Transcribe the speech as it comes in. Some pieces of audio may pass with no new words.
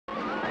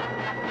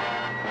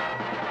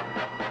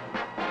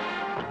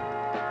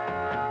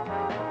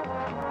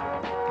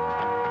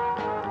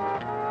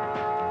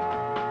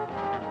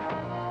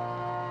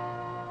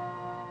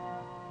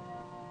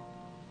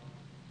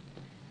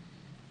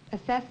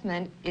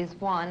Assessment is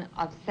one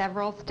of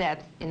several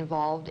steps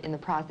involved in the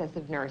process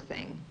of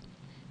nursing.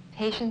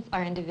 Patients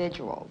are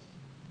individuals.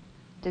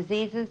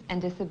 Diseases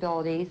and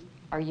disabilities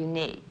are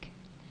unique,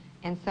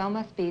 and so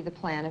must be the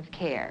plan of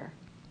care.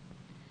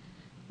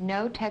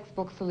 No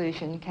textbook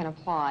solution can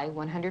apply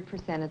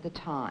 100% of the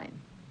time.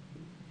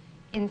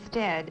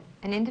 Instead,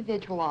 an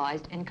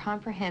individualized and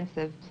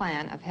comprehensive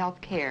plan of health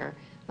care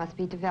must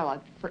be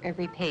developed for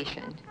every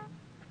patient.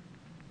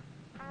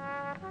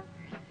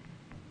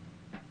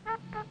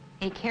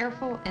 A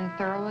careful and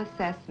thorough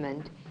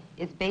assessment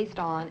is based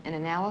on an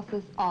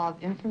analysis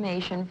of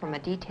information from a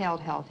detailed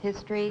health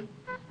history,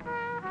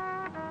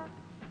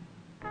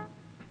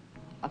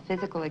 a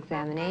physical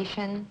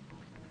examination,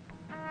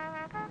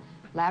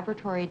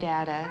 laboratory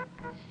data,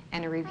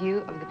 and a review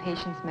of the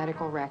patient's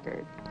medical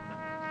record.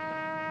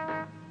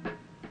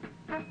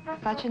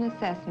 Such an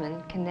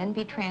assessment can then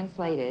be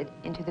translated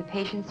into the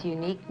patient's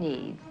unique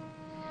needs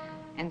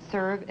and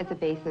serve as a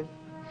basis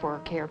for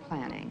care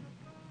planning.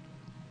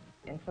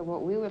 And so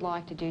what we would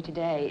like to do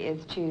today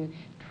is to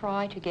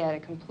try to get a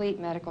complete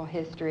medical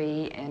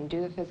history and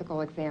do a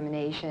physical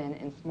examination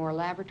and some more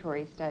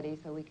laboratory studies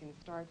so we can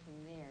start from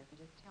there.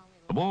 Just tell me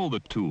of all the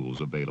tools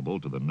available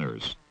to the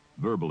nurse,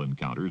 verbal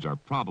encounters are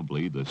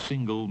probably the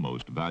single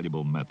most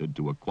valuable method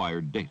to acquire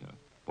data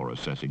for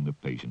assessing the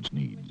patient's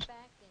needs.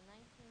 Back in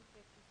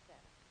 1957.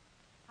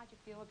 How'd you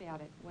feel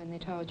about it when they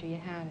told you you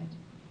had it?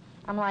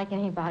 I'm like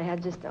anybody, I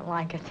just don't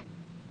like it.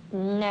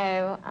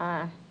 No,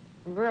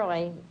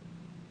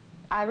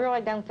 I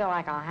really don't feel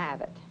like I'll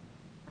have it.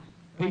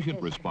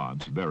 Patient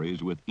response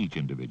varies with each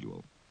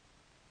individual.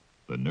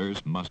 The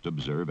nurse must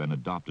observe and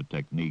adopt a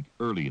technique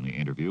early in the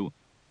interview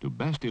to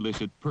best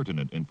elicit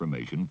pertinent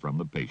information from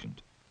the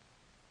patient.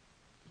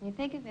 Can you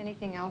think of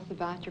anything else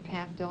about your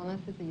past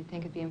illnesses that you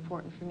think would be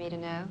important for me to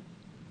know?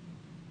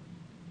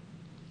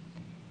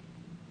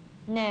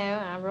 No,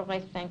 I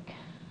really think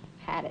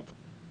I've had it.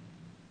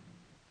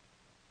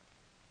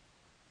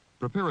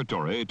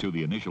 Preparatory to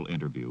the initial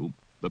interview,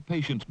 the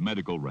patient's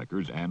medical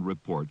records and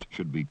reports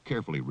should be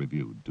carefully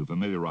reviewed to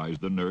familiarize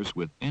the nurse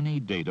with any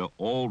data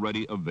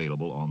already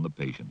available on the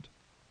patient.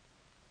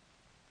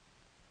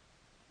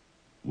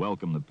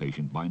 Welcome the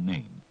patient by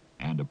name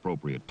and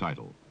appropriate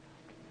title.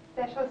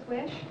 Specialist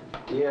Wish?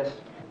 Yes.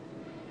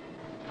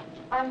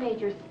 I made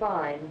your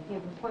spine. You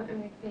have an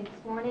appointment with me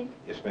this morning?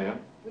 Yes, ma'am.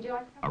 Would you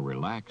like to A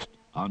relaxed,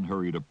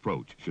 unhurried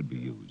approach should be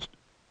used.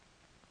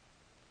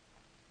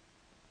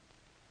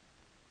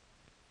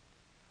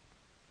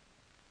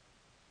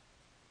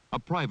 A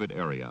private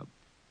area,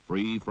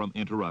 free from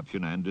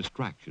interruption and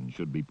distraction,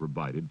 should be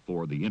provided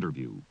for the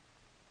interview.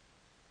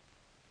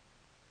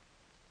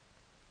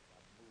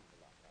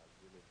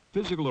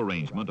 Physical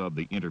arrangement of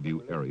the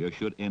interview area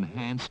should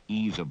enhance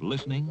ease of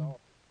listening,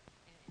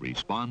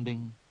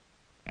 responding,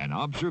 and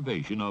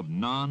observation of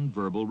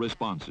nonverbal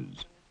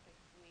responses.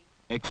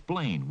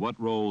 Explain what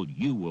role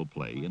you will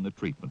play in the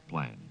treatment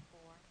plan.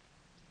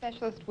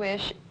 Specialist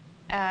Wish,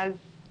 as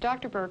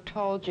Dr. Burke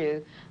told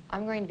you,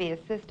 I'm going to be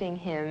assisting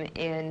him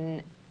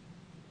in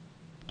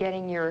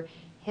getting your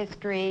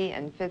history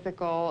and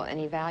physical and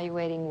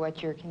evaluating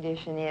what your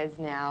condition is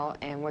now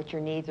and what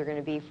your needs are going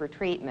to be for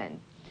treatment.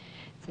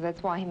 So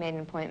that's why he made an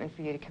appointment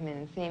for you to come in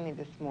and see me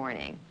this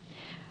morning.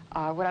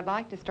 What I'd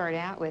like to start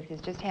out with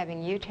is just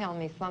having you tell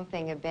me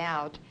something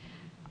about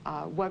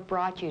what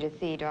brought you to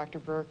see Dr.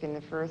 Burke in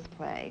the first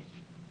place.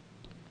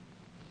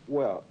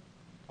 Well,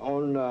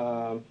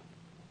 on,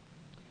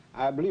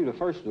 I believe the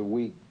first of the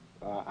week,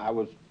 I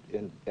was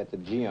at the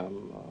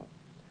gym.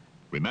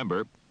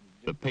 Remember,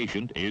 the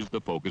patient is the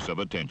focus of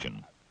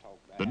attention.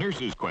 The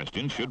nurse's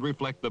questions should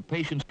reflect the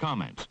patient's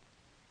comments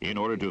in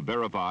order to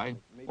verify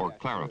or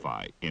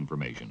clarify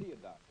information.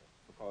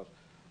 Because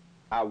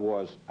I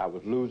was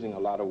losing a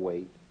lot of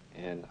weight,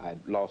 and I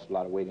lost a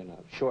lot of weight in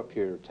a short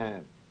period of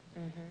time.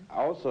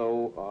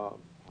 Also,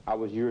 I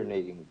was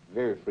urinating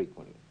very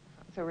frequently.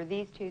 So were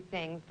these two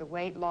things, the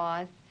weight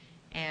loss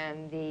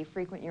and the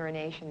frequent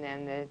urination,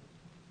 then, that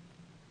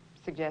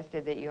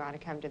suggested that you ought to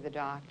come to the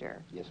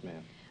doctor? Yes,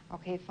 ma'am.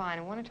 Okay, fine.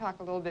 I want to talk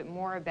a little bit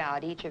more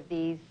about each of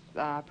these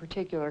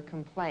particular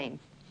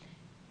complaints.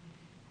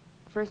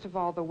 First of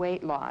all, the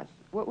weight loss.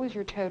 What was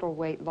your total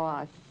weight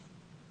loss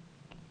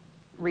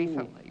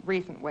recently,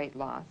 recent weight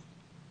loss?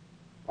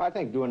 Well, I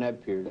think during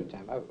that period of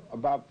time,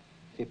 about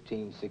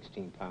 15,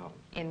 16 pounds.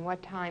 In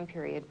what time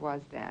period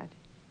was that?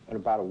 In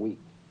about a week,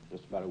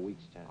 just about a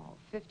week's time. Oh,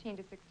 15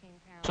 to 16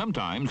 pounds.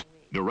 Sometimes,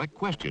 direct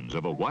questions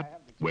of a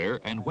what,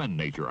 where, and when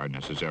nature are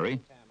necessary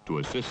to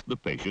assist the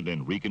patient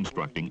in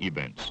reconstructing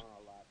events.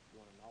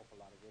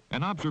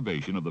 An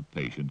observation of the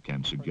patient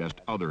can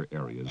suggest other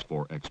areas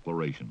for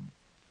exploration.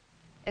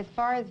 As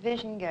far as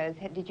vision goes,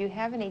 did you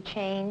have any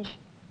change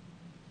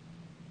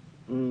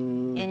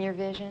in your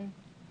vision?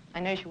 I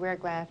notice you wear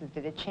glasses.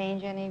 Did it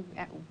change any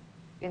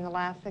in the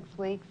last 6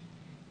 weeks?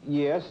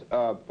 Yes,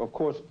 of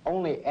course,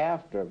 only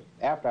after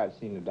I'd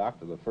seen the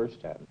doctor the first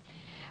time.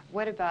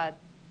 What about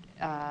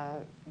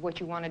what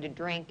you wanted to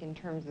drink in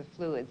terms of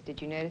fluids? Did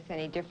you notice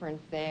any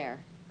difference there?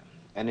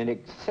 And an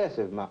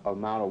excessive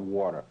amount of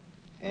water.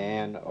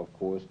 And, of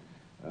course,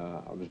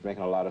 I was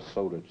drinking a lot of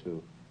soda,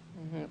 too.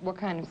 What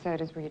kind of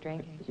sodas were you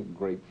drinking?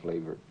 Grape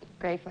flavored.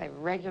 Grape flavor,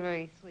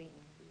 regularly sweetened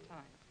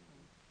times.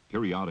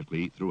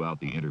 Periodically throughout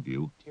the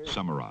interview,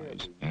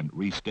 summarize and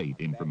restate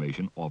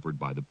information offered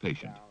by the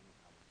patient.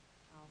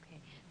 Okay,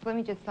 so let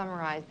me just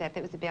summarize that.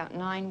 That was about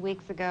 9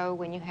 weeks ago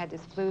when you had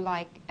this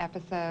flu-like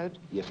episode.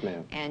 Yes,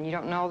 ma'am. And you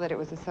don't know that it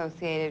was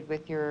associated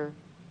with your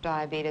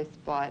diabetes,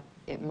 but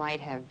it might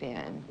have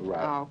been.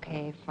 Right.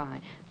 Okay,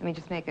 fine. Let me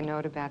just make a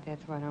note about that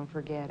so I don't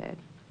forget it.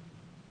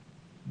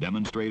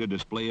 Demonstrate a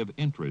display of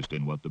interest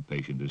in what the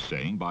patient is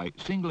saying by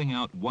singling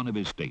out one of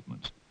his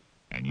statements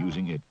and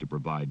using it to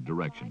provide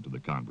direction to the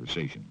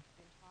conversation.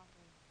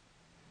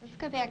 Let's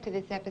go back to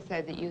this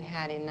episode that you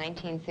had in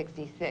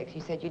 1966.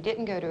 You said you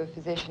didn't go to a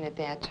physician at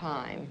that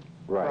time,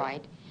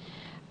 Right.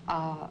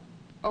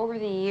 Over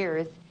the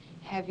years,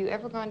 have you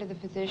ever gone to the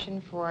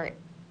physician for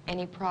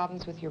any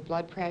problems with your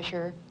blood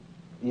pressure?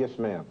 Yes,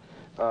 ma'am.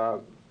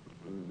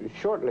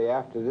 Shortly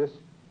after this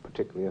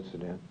particular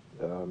incident,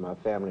 my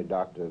family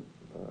doctor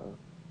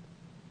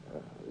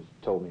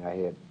told me I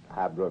had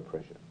high blood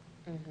pressure.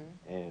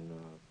 And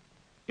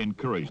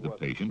Encourage the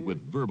patient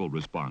with verbal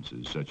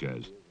responses such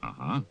as,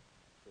 uh-huh,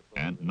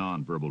 and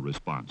nonverbal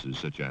responses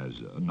such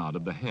as a nod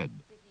of the head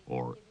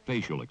or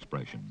facial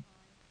expression.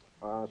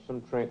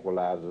 some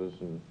tranquilizers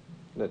and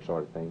that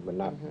sort of thing, but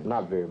not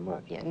very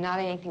much. Yeah, not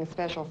anything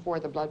special for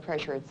the blood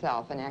pressure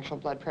itself, an actual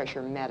blood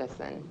pressure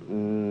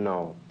medicine.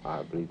 No,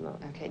 I believe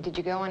not. Okay, did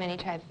you go on any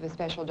type of a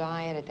special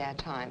diet at that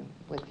time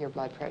with your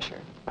blood pressure?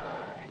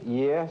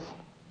 Yes,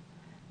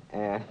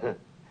 and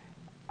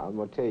I'm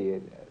going to tell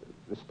you,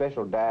 the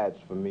special diets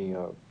for me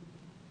are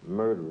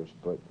murderous,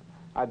 but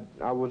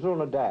I was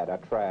on a diet. I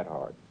tried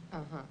hard.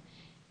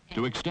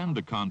 To extend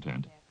the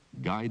content,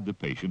 guide the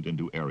patient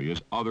into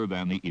areas other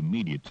than the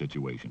immediate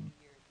situation,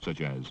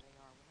 such as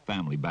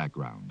family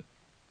background,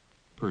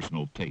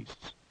 personal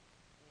tastes,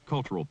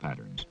 cultural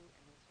patterns,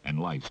 and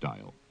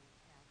lifestyle.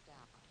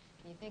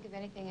 Can you think of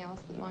anything else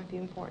that might be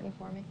important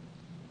for me?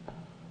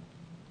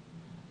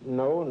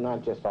 No,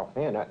 not just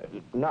offhand.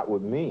 Not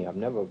with me. I've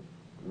never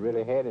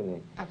really had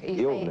any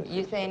illness.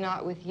 You say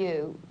not with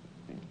you,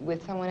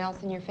 with someone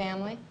else in your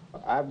family?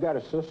 I've got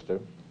a sister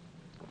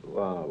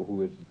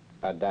who is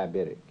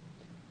diabetic.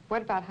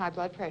 What about high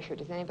blood pressure?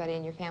 Does anybody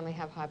in your family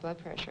have high blood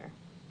pressure?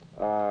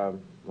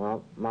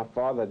 Well, my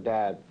father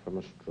died from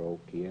a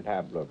stroke. He had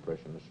high blood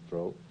pressure and a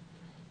stroke.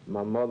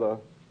 My mother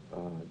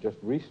just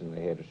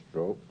recently had a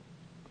stroke,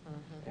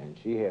 and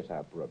she has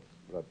high blood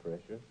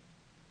pressure.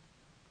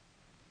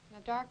 Now,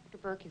 Dr.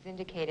 Burke has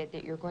indicated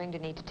that you're going to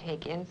need to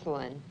take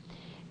insulin.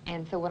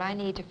 And so what I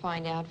need to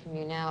find out from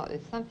you now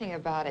is something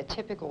about a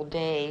typical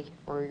day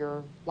or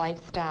your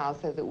lifestyle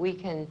so that we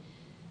can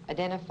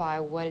identify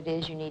what it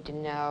is you need to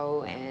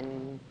know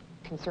and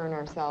concern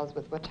ourselves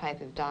with what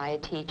type of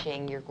diet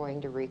teaching you're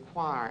going to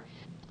require.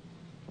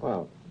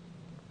 Well,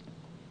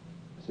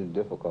 this is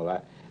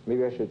difficult.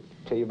 Maybe I should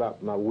tell you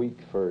about my week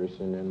first,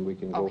 and then we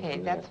can go from there.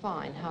 Okay, that's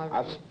fine.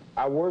 However,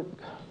 I work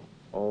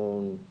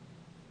on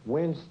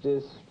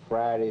Wednesdays,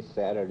 Friday,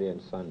 Saturday,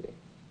 and Sunday.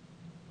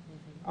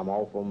 I'm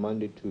off on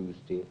Monday,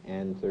 Tuesday,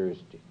 and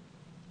Thursday.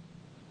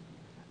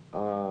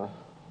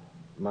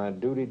 My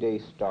duty day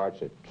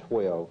starts at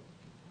 12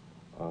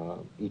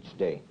 each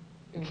day.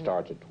 It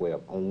starts at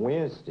 12. On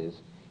Wednesdays,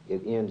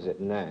 it ends at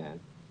 9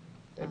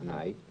 at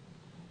night.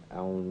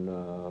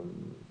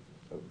 On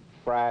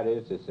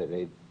Fridays,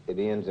 it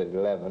ends at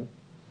 11.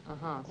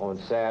 On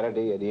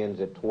Saturday, it ends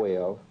at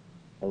 12.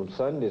 On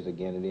Sundays,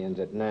 again, it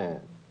ends at 9.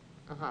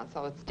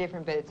 So it's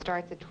different, but it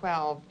starts at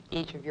 12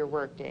 each of your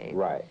work days.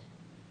 Right.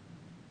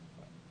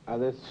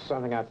 There's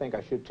something I think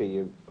I should tell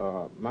you.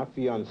 My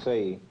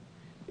fiancée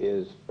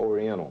is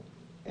Oriental,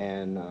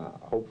 and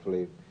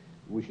hopefully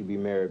we should be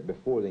married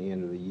before the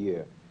end of the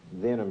year.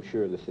 Then I'm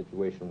sure the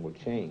situation will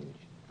change.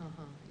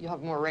 You'll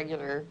have more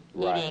regular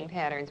eating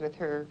patterns with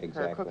her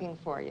cooking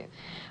for you.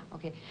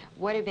 Okay.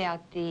 What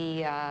about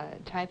the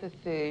type of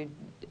food?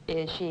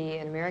 Is she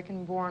an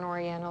American-born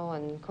Oriental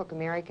and cook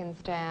American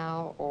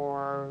style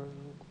or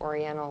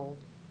Oriental?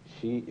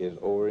 She is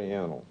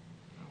Oriental,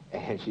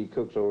 and she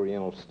cooks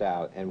Oriental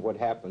style. And what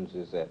happens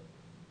is that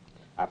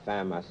I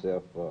find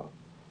myself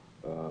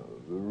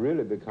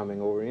really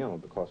becoming Oriental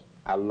because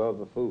I love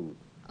the food,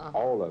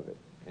 all of it.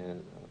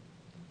 And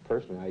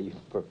personally, I even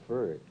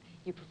prefer it.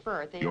 You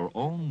prefer it? Your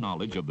own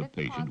knowledge of the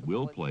patient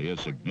will play a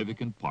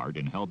significant part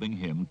in helping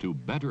him to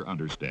better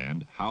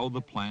understand how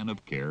the plan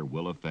of care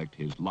will affect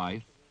his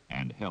life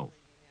and health.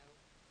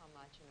 How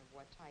much and of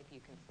what type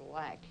you can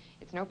select.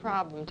 It's no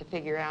problem to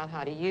figure out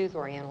how to use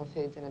Oriental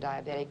foods in a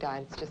diabetic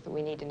diet. It's just that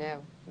we need to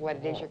know what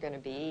it is you're going to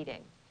be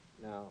eating.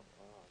 Now,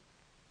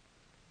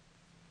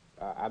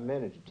 I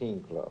manage a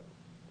teen club,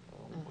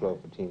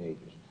 club for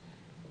teenagers.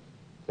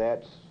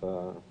 That's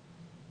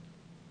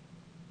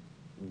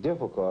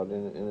difficult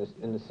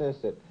in the sense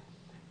that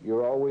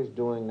you're always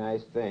doing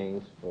nice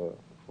things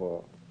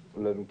for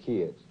little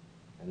kids,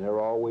 and they're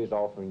always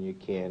offering you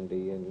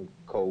candy and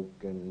Coke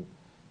and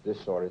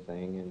this sort of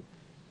thing, and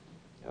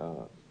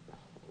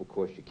of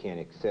course you can't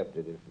accept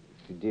it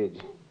if we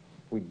did,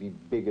 we'd be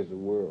big as the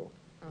world.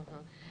 Uh-huh.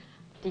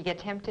 Do you get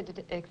tempted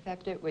to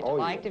accept it? Would you Oh,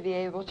 like yes. to be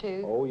able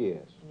to? Oh,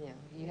 yes. Yeah.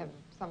 You have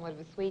somewhat of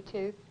a sweet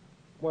tooth?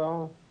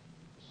 Well,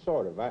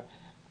 sort of.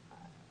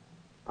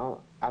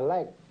 I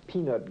like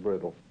peanut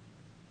brittle.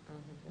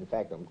 In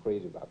fact, I'm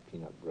crazy about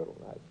peanut brittle.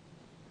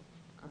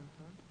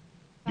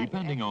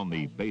 Depending on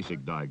the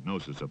basic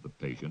diagnosis of the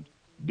patient,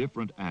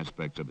 different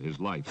aspects of his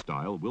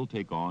lifestyle will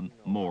take on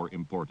more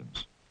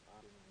importance.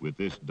 With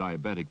this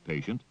diabetic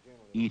patient,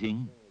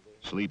 eating,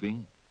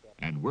 sleeping,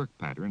 and work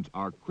patterns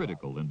are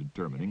critical in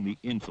determining the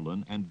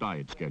insulin and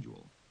diet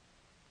schedule.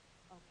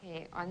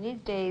 Okay, on these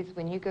days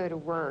when you go to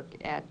work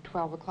at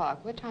 12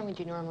 o'clock, what time would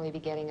you normally be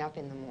getting up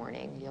in the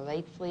morning? You a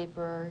late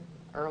sleeper,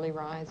 early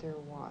riser,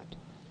 or what?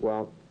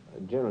 Well,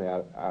 generally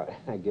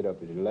I get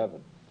up at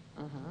 11.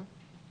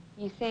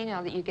 You say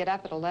now that you get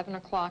up at 11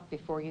 o'clock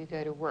before you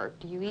go to work.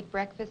 Do you eat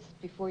breakfast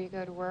before you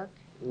go to work?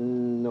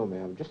 No,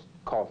 ma'am, just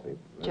coffee.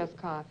 Just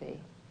coffee.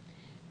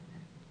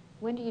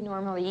 When do you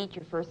normally eat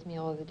your first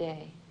meal of the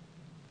day?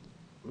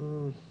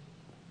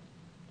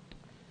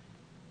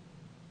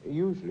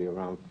 Usually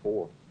around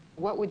 4.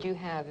 What would you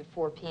have at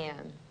 4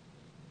 p.m.?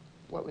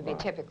 What would be Wow.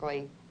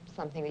 typically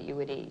something that you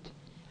would eat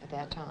at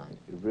that time?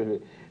 It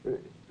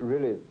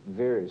really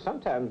varies.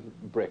 Sometimes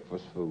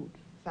breakfast food.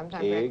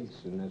 Sometimes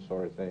eggs and that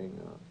sort of thing,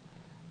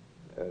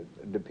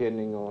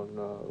 depending on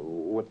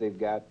what they've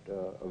got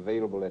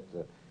available at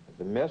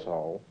the mess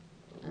hall,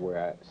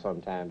 where I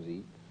sometimes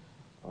eat.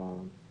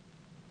 And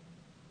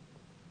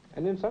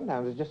then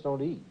sometimes I just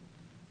don't eat.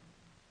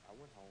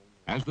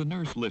 As the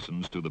nurse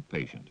listens to the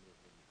patient,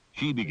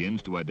 she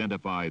begins to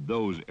identify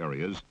those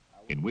areas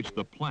in which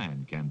the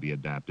plan can be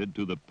adapted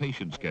to the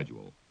patient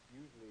schedule,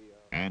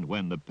 and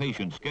when the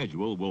patient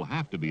schedule will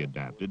have to be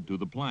adapted to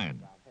the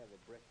plan.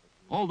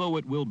 Although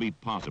it will be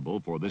possible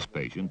for this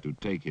patient to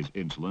take his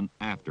insulin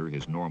after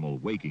his normal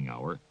waking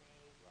hour,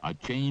 a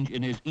change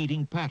in his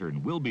eating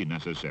pattern will be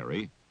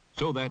necessary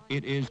so that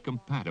it is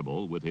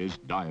compatible with his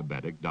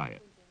diabetic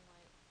diet.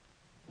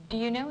 Do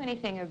you know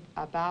anything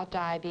about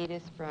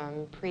diabetes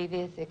from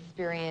previous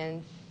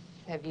experience?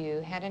 Have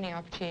you had any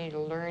opportunity to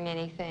learn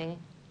anything?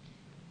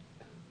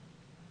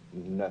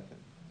 Nothing.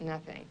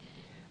 Nothing.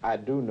 I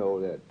do know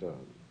that,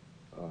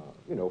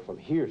 you know, from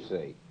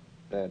hearsay,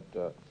 that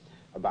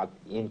about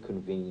the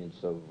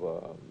inconvenience of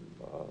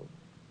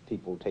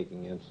people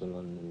taking insulin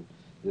and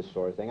this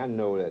sort of thing. I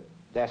know that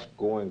that's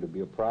going to be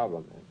a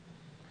problem. And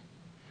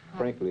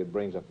frankly, it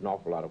brings up an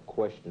awful lot of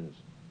questions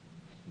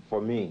for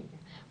me.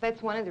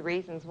 That's one of the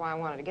reasons why I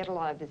wanted to get a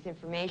lot of this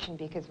information,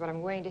 because what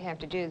I'm going to have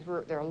to do is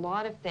there are a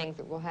lot of things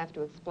that we'll have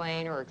to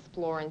explain or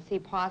explore and see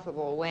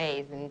possible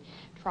ways and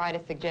try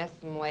to suggest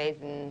some ways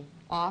and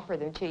offer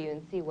them to you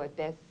and see what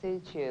best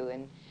suits you.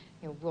 And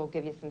you know, we'll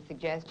give you some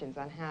suggestions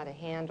on how to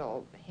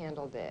handle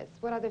this.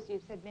 What others?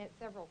 You've said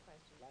several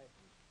questions.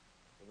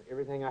 From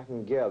everything I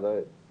can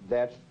gather,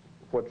 that's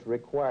what's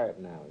required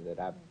now,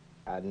 that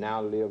I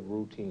now live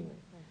routinely.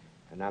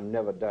 And I've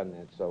never done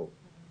that, so...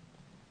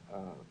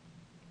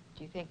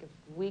 Do you think if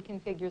we can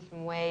figure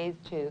some ways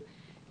to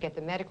get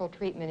the medical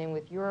treatment in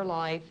with your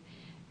life,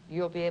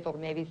 you'll be able to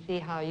maybe see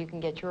how you can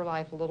get your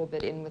life a little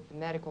bit in with the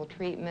medical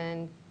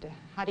treatment?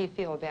 How do you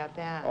feel about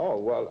that? Oh,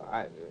 well,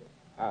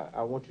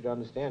 I want you to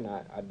understand,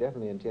 I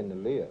definitely intend to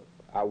live.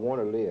 I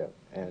want to live,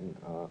 and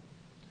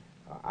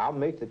I'll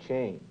make the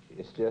change.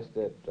 It's just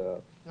that...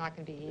 it's not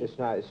going to be easy. It's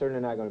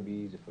certainly not going to be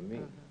easy for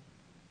me.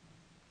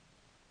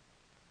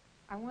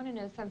 I want to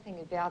know something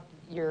about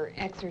your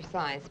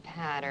exercise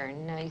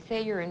pattern. Now, you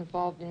say you're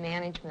involved in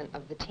management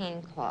of the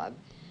teen club.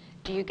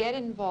 Do you get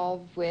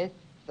involved with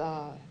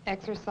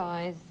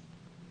exercise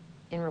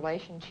in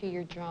relation to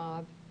your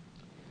job?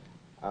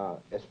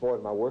 As far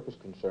as my work is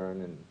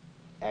concerned and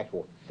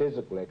actual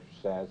physical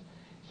exercise,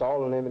 it's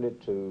all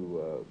limited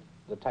to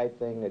the type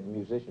thing that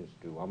musicians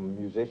do. I'm a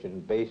musician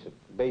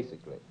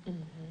basically,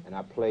 and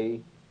I play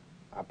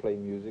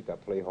music, I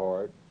play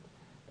hard,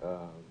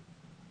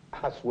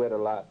 I sweat a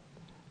lot,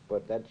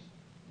 but that's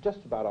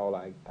just about all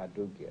I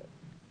do get.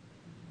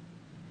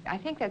 I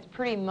think that's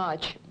pretty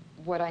much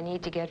what I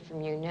need to get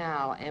from you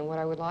now, and what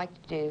I would like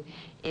to do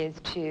is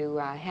to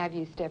have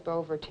you step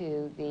over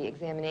to the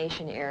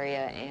examination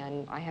area,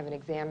 and I have an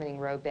examining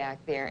robe back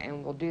there,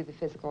 and we'll do the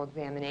physical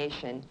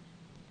examination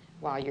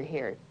while you're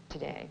here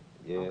today.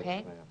 Yes,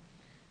 okay? ma'am.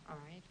 All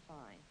right,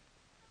 fine.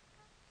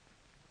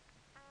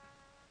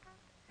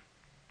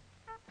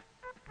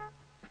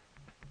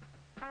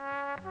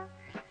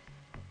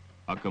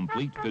 A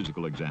complete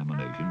physical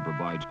examination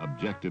provides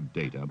objective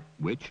data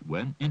which,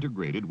 when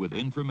integrated with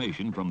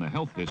information from the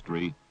health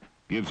history,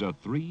 gives a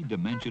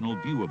three-dimensional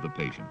view of the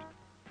patient.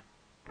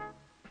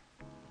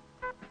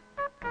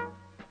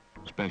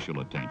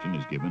 Special attention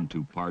is given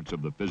to parts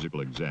of the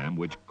physical exam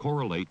which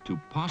correlate to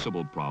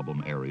possible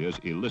problem areas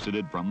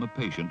elicited from the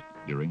patient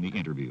during the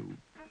interview.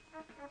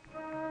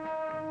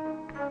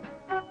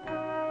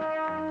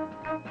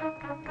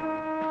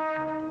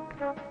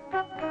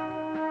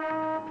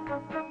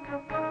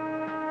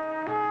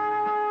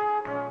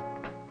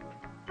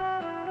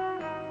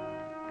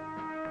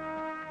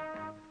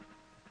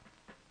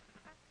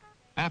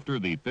 After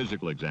the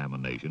physical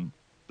examination,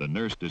 the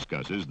nurse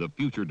discusses the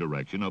future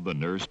direction of the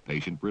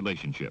nurse-patient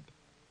relationship.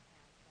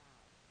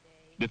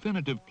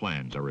 Definitive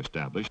plans are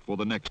established for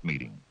the next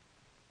meeting,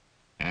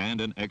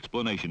 and an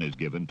explanation is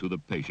given to the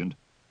patient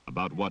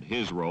about what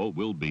his role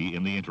will be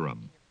in the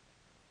interim.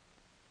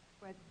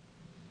 What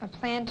I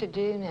plan to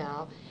do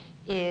now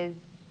is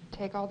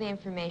take all the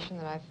information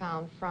that I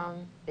found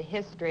from the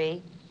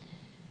history,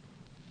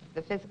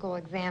 the physical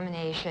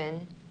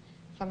examination.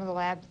 Some of the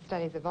lab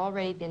studies have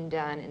already been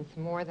done, and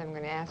some more that I'm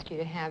going to ask you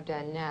to have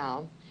done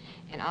now.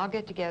 And I'll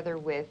get together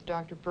with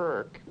Dr.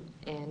 Burke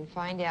and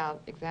find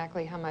out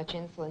exactly how much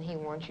insulin he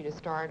wants you to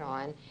start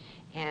on.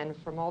 And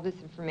from all this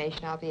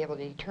information, I'll be able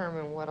to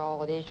determine what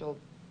all it is you'll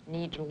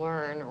need to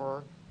learn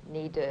or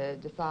need to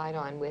decide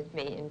on with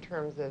me in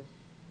terms of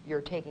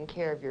your taking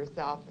care of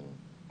yourself and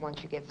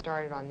once you get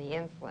started on the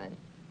insulin.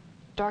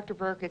 Dr.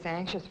 Burke is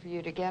anxious for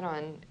you to get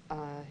on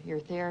your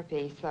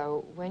therapy,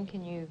 so when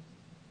can you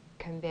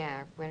come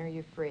back? When are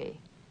you free?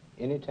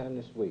 Anytime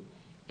this week.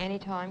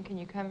 Anytime? Can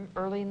you come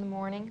early in the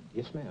morning?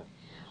 Yes, ma'am.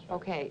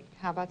 Okay,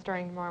 how about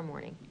starting tomorrow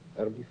morning?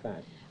 That'll be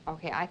fine.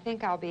 Okay, I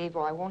think I'll be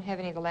able, I won't have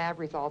any of the lab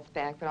results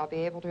back, but I'll be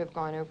able to have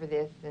gone over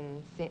this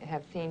and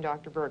have seen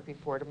Dr. Burke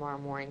before tomorrow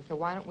morning. So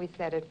why don't we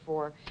set it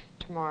for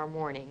tomorrow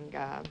morning,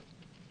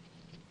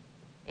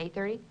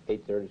 8:30?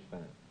 8:30 is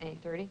fine.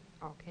 8:30?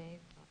 Okay.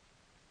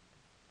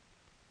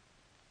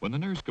 When the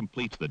nurse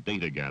completes the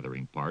data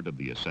gathering part of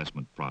the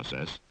assessment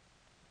process,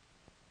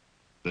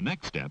 the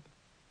next step,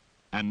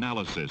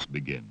 analysis,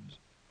 begins.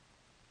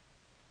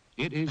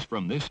 It is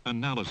from this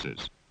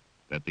analysis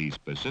that the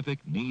specific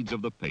needs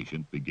of the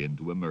patient begin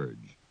to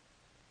emerge.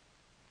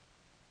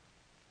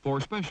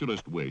 For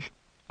Specialist Wish,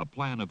 a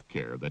plan of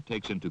care that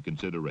takes into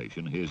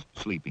consideration his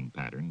sleeping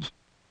patterns,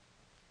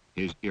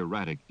 his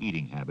erratic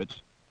eating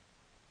habits,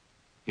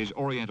 his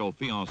Oriental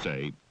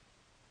fiancée,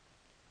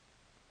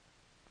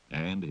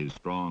 and his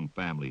strong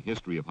family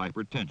history of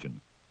hypertension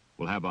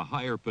will have a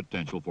higher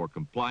potential for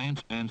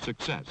compliance and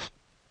success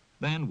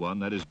than one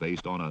that is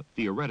based on a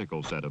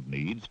theoretical set of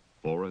needs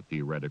for a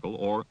theoretical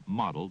or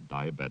model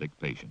diabetic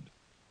patient.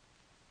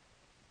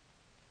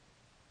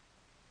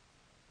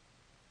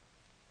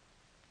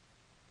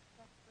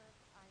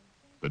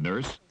 The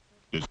nurse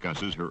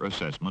discusses her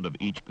assessment of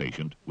each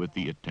patient with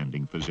the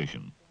attending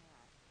physician.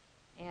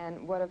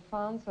 And what I've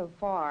found so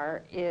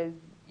far is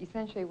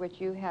essentially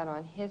what you had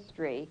on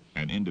history.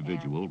 An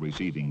individual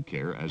receiving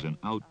care as an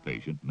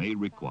outpatient may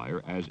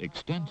require as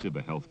extensive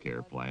a health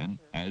care plan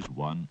as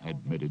one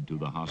admitted to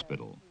the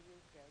hospital.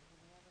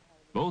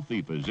 Both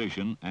the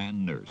physician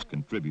and nurse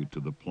contribute to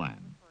the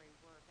plan.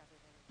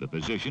 The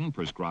physician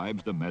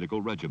prescribes the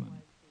medical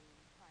regimen,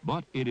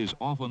 but it is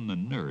often the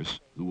nurse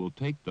who will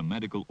take the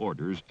medical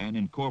orders and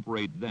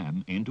incorporate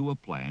them into a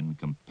plan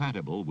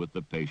compatible with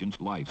the patient's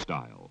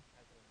lifestyle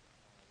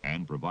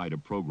and provide a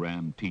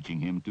program teaching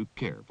him to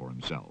care for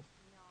himself.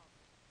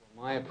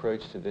 My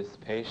approach to this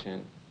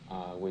patient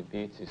would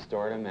be to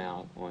start him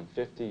out on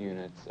 50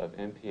 units of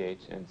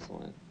NPH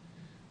insulin.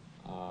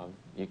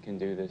 You can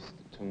do this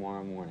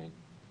tomorrow morning.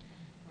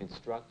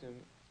 Instruct him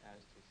as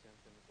to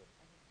symptoms of...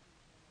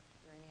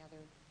 Is there any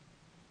other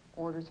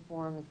orders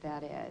for him? Is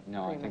that it?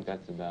 No, I think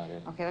that's about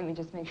it. Okay, let me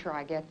just make sure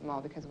I get them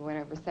all because we went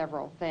over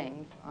several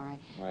things. All right.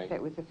 Right. So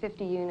it was the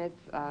 50 units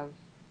of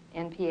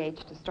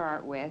NPH to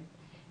start with,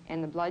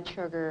 and the blood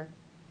sugar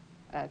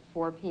at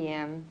 4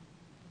 p.m.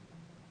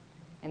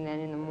 and then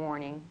in the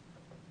morning.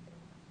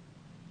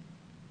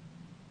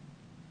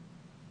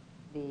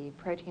 The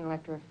protein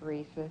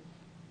electrophoresis,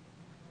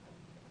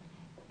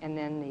 and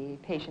then the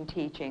patient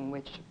teaching,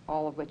 which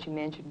all of what you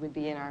mentioned would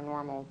be in our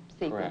normal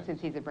sequence. Correct.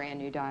 Since he's a brand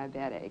new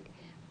diabetic.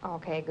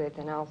 Okay, good.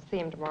 Then I'll see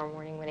him tomorrow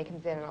morning when he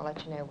comes in, and I'll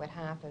let you know what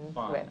happens.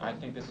 Fine. With I him.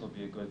 think this will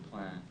be a good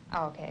plan.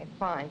 Okay,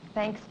 fine.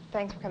 Thanks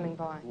for coming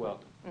by. You're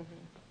welcome. Mm-hmm.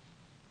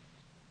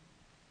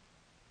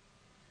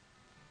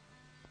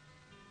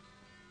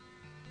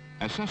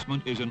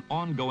 Assessment is an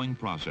ongoing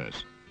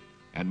process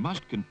and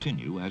must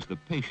continue as the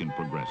patient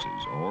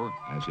progresses or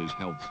as his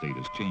health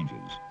status changes.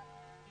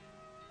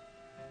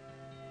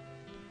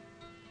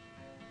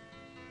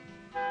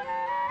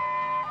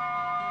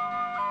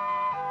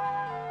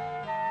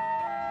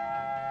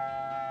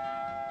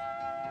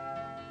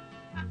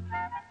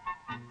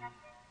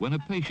 When a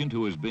patient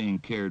who is being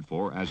cared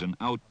for as an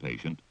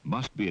outpatient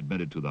must be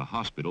admitted to the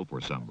hospital for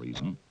some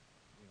reason,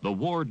 the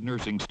ward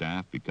nursing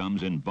staff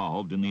becomes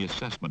involved in the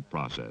assessment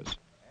process.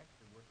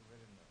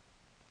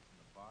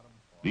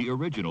 The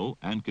original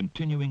and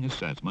continuing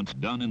assessments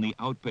done in the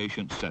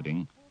outpatient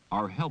setting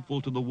are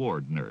helpful to the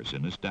ward nurse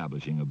in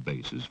establishing a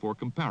basis for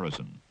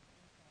comparison.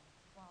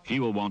 She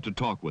will want to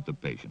talk with the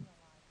patient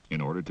in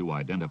order to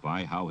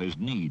identify how his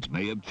needs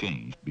may have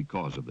changed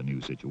because of the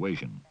new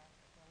situation.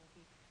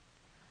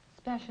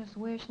 Specialist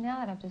Wish, now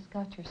that I've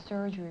discussed your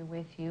surgery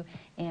with you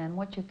and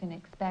what you can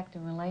expect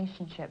in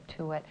relationship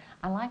to it,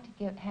 I'd like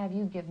to have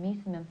you give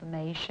me some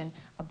information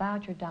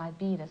about your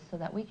diabetes so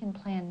that we can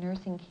plan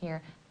nursing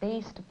care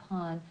based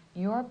upon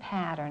your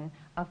pattern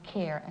of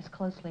care as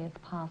closely as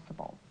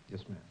possible.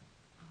 Yes, ma'am.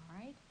 All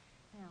right.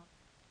 Now,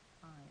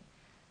 all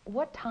right.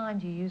 What time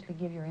do you usually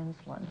give your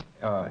insulin?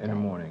 In the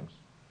mornings.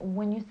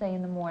 When you say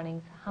in the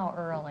mornings, how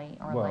early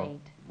or late?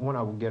 When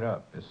I will get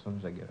up, as soon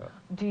as I get up.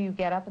 Do you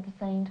get up at the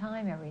same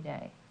time every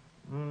day?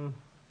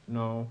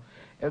 No.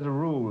 As a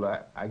rule,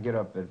 I get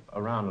up at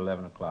around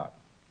 11 o'clock.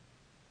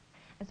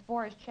 As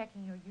far as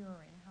checking your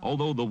urine...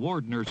 Although the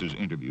ward nurse's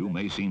interview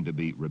may seem to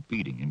be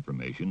repeating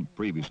information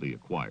previously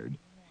acquired,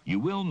 you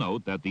will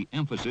note that the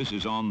emphasis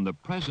is on the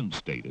present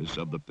status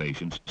of the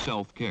patient's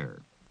self-care.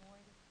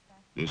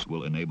 This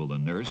will enable the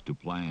nurse to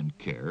plan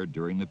care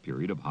during the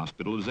period of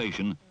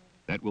hospitalization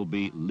that will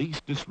be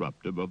least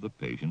disruptive of the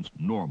patient's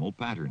normal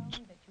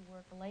patterns. That you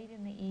work late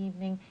in the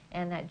evening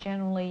and that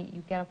generally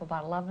you get up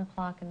about 11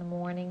 o'clock in the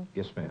morning.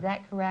 Yes, ma'am. Is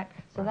that correct?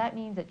 So Right. that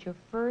means that your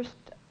first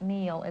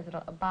meal is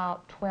at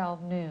about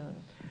 12 noon.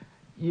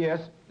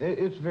 Yes,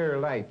 it's very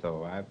light though.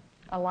 Light.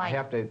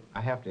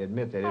 I have to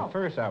admit that at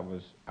first I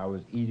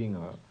was eating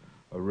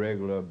a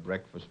regular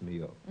breakfast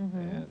meal,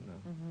 and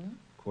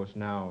of course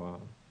now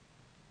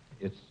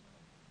it's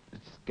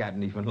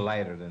gotten even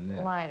lighter than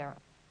that. Lighter.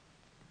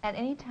 At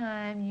any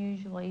time,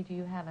 usually, do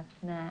you have a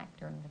snack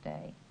during the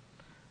day?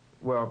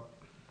 Well,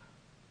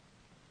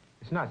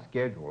 it's not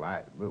scheduled.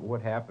 But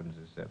what happens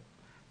is that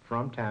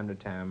from time to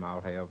time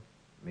I'll have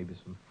maybe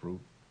some fruit,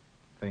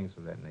 things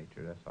of that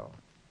nature. That's all.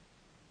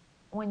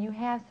 When you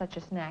have such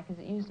a snack, is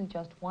it usually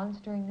just once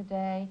during the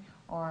day,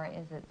 or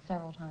is it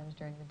several times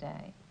during the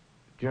day?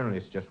 Generally,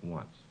 it's just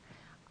once.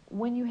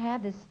 When you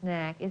have this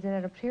snack, is it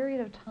at a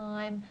period of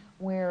time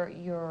where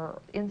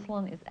your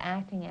insulin is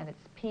acting at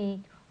its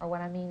peak, or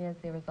what I mean is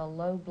there is a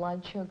low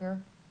blood sugar?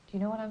 Do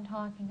you know what I'm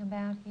talking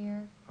about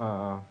here?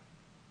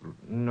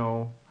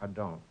 No, I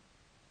don't.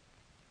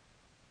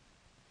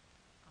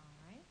 All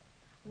right.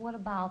 What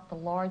about the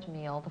large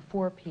meal, the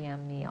 4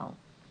 p.m. meal?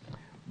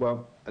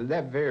 Well,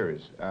 that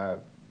varies.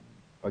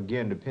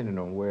 Again, depending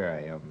on where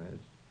I am.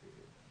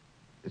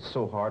 It's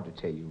so hard to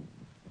tell you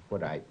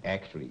what I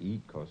actually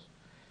eat because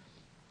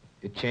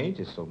it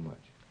changes so much.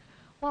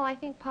 Well, I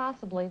think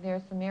possibly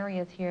there's some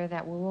areas here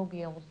that we will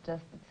be able to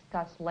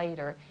discuss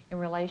later in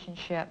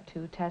relationship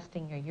to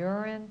testing your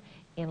urine,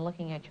 in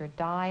looking at your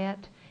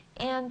diet,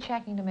 and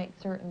checking to make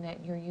certain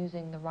that you're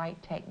using the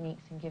right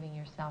techniques in giving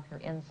yourself your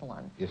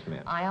insulin. Yes,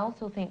 ma'am. I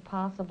also think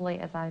possibly,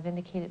 as I've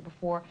indicated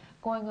before,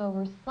 going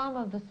over some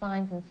of the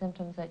signs and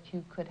symptoms that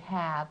you could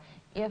have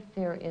if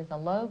there is a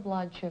low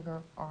blood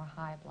sugar or a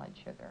high blood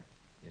sugar.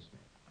 Yes,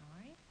 ma'am. All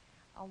right.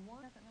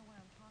 One doesn't know what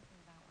I'm talking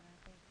about when I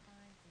say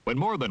signs. When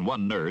more than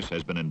one nurse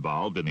has been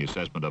involved in the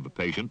assessment of a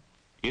patient,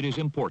 it is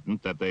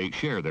important that they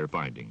share their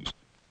findings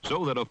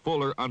so that a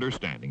fuller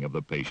understanding of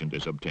the patient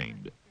is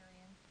obtained.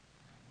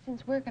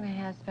 Since we're going to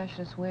have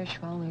Specialist Wish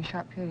for only a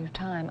short period of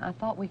time, I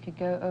thought we could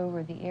go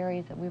over the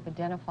areas that we've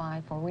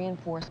identified for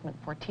reinforcement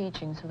for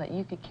teaching so that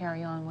you could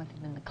carry on with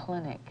him in the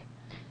clinic.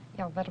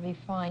 Yeah, that'll be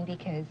fine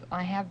because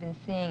I have been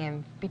seeing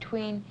him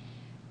between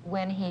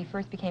when he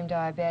first became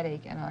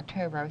diabetic in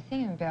October. I was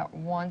seeing him about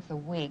once a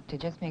week to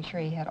just make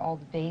sure he had all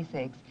the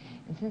basics.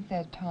 And since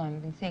that time,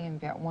 I've been seeing him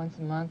about once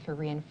a month for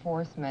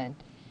reinforcement.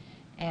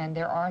 And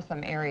there are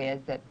some areas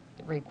that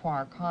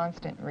require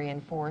constant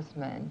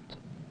reinforcement.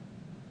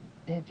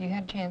 Have you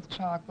had a chance to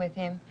talk with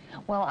him?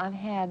 Well, I've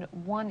had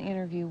one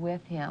interview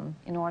with him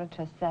in order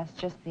to assess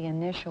just the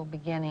initial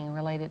beginning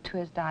related to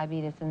his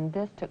diabetes, and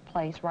this took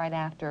place right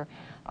after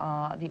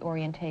the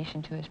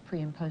orientation to his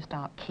pre- and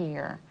post-op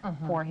care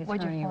for his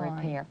hernia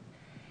repair.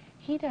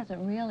 He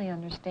doesn't really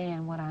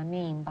understand what I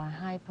mean by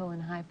hypo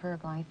and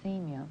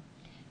hyperglycemia.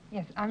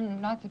 Yes, I'm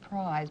not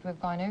surprised.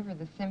 We've gone over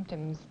the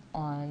symptoms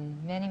on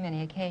many,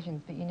 many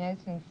occasions, but you know,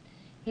 since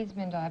he's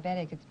been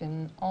diabetic, it's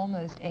been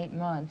almost 8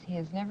 months. He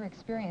has never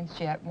experienced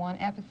yet one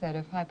episode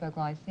of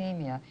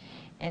hypoglycemia.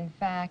 In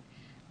fact,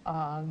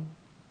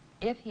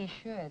 if he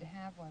should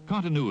have one...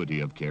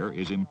 Continuity of care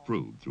is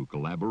improved through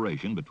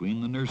collaboration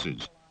between the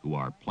nurses who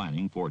are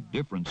planning for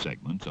different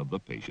segments of the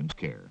patient's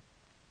care.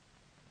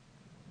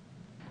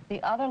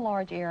 The other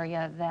large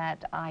area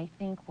that I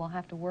think we'll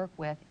have to work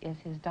with is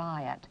his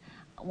diet.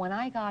 When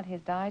I got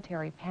his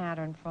dietary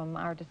pattern from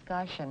our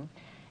discussion,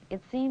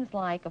 it seems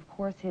like, of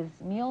course, his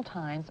meal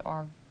times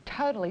are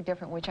totally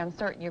different, which I'm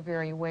certain you're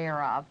very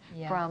aware of,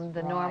 from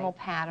the normal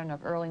pattern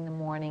of early in the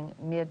morning,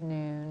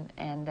 mid-noon,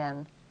 and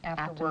then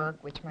after work,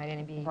 which might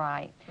only be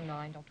from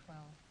 9 till 12.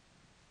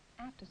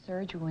 After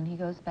surgery, when he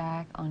goes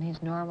back on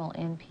his normal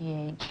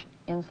NPH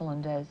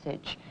insulin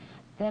dosage,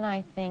 then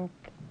I think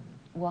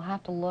we'll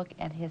have to look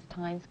at his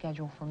time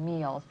schedule for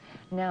meals.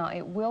 Now,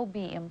 it will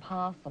be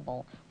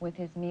impossible with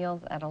his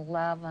meals at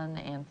 11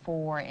 and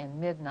 4 and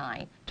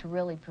midnight to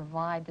really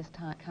provide this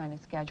kind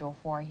of schedule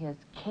for his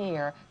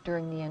care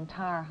during the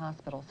entire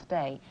hospital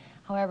stay.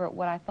 However,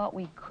 what I thought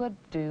we could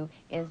do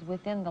is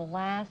within the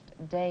last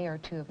day or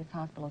two of his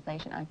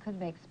hospitalization, I could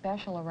make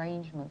special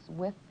arrangements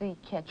with the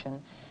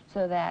kitchen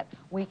so that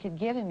we could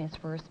give him his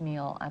first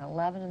meal at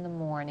 11 in the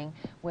morning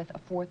with a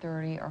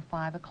 4:30 or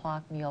 5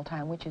 o'clock meal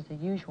time, which is the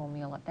usual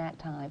meal at that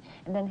time,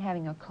 and then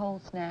having a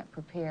cold snack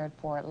prepared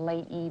for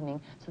late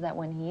evening so that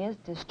when he is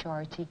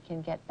discharged, he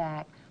can get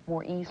back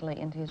more easily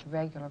into his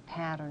regular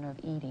pattern of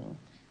eating.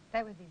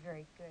 That would be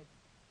very good.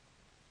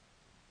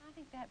 I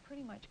think that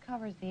pretty much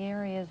covers the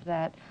areas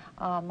that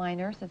my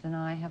nurses and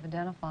I have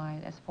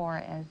identified as far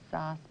as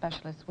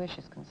specialist wish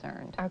is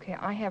concerned. Okay,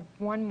 I have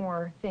one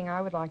more thing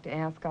I would like to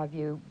ask of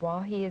you.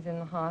 While he is in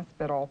the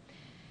hospital,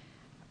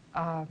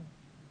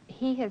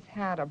 he has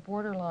had a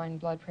borderline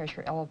blood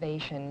pressure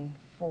elevation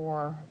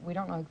for, we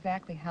don't know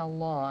exactly how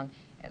long,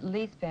 at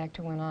least back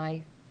to when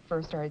I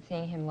first started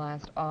seeing him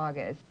last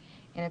August.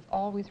 And it's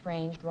always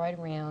ranged right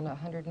around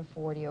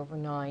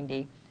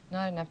 140/90.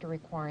 Not enough to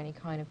require any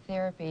kind of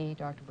therapy,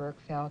 Dr. Burke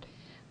felt,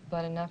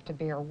 but enough to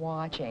bear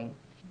watching.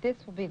 This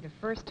will be the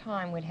first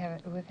time we've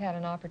had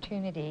an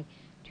opportunity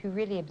to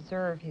really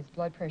observe his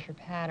blood pressure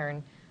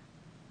pattern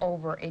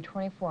over a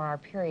 24-hour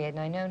period. And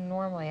I know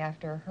normally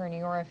after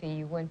herniorrhaphy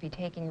you wouldn't be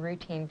taking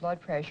routine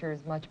blood pressures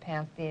much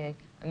past the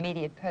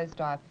immediate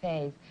post-op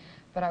phase,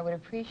 but I would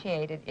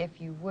appreciate it if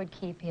you would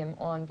keep him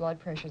on blood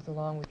pressures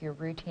along with your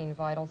routine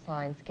vital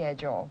sign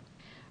schedule.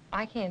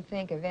 I can't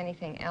think of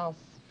anything else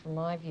from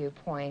my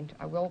viewpoint.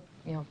 I will,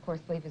 of course,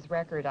 leave his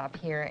record up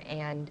here,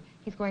 and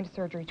he's going to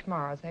surgery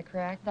tomorrow, is that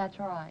correct? That's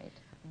right.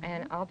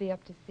 And I'll be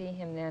up to see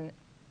him then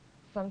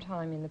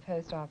sometime in the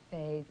post-op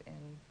phase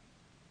and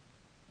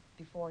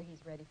before he's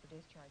ready for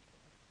discharge.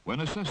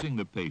 When assessing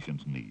the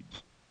patient's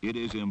needs, it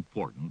is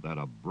important that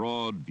a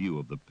broad view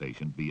of the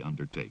patient be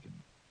undertaken.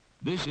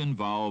 This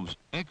involves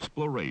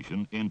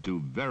exploration into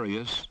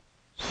various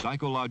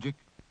psychologic,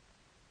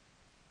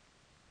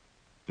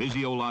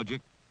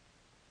 physiologic,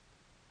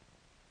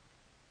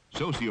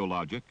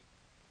 sociologic,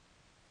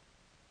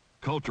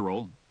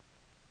 cultural,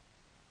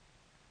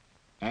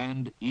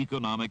 and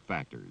economic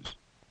factors.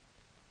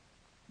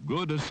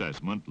 Good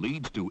assessment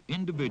leads to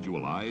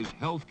individualized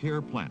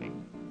healthcare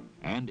planning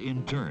and,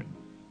 in turn,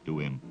 to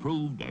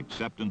improved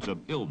acceptance of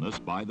illness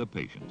by the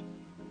patient,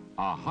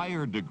 a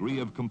higher degree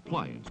of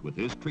compliance with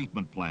his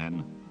treatment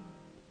plan,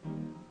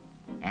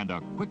 and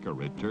a quicker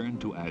return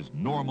to as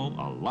normal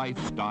a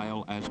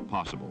lifestyle as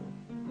possible.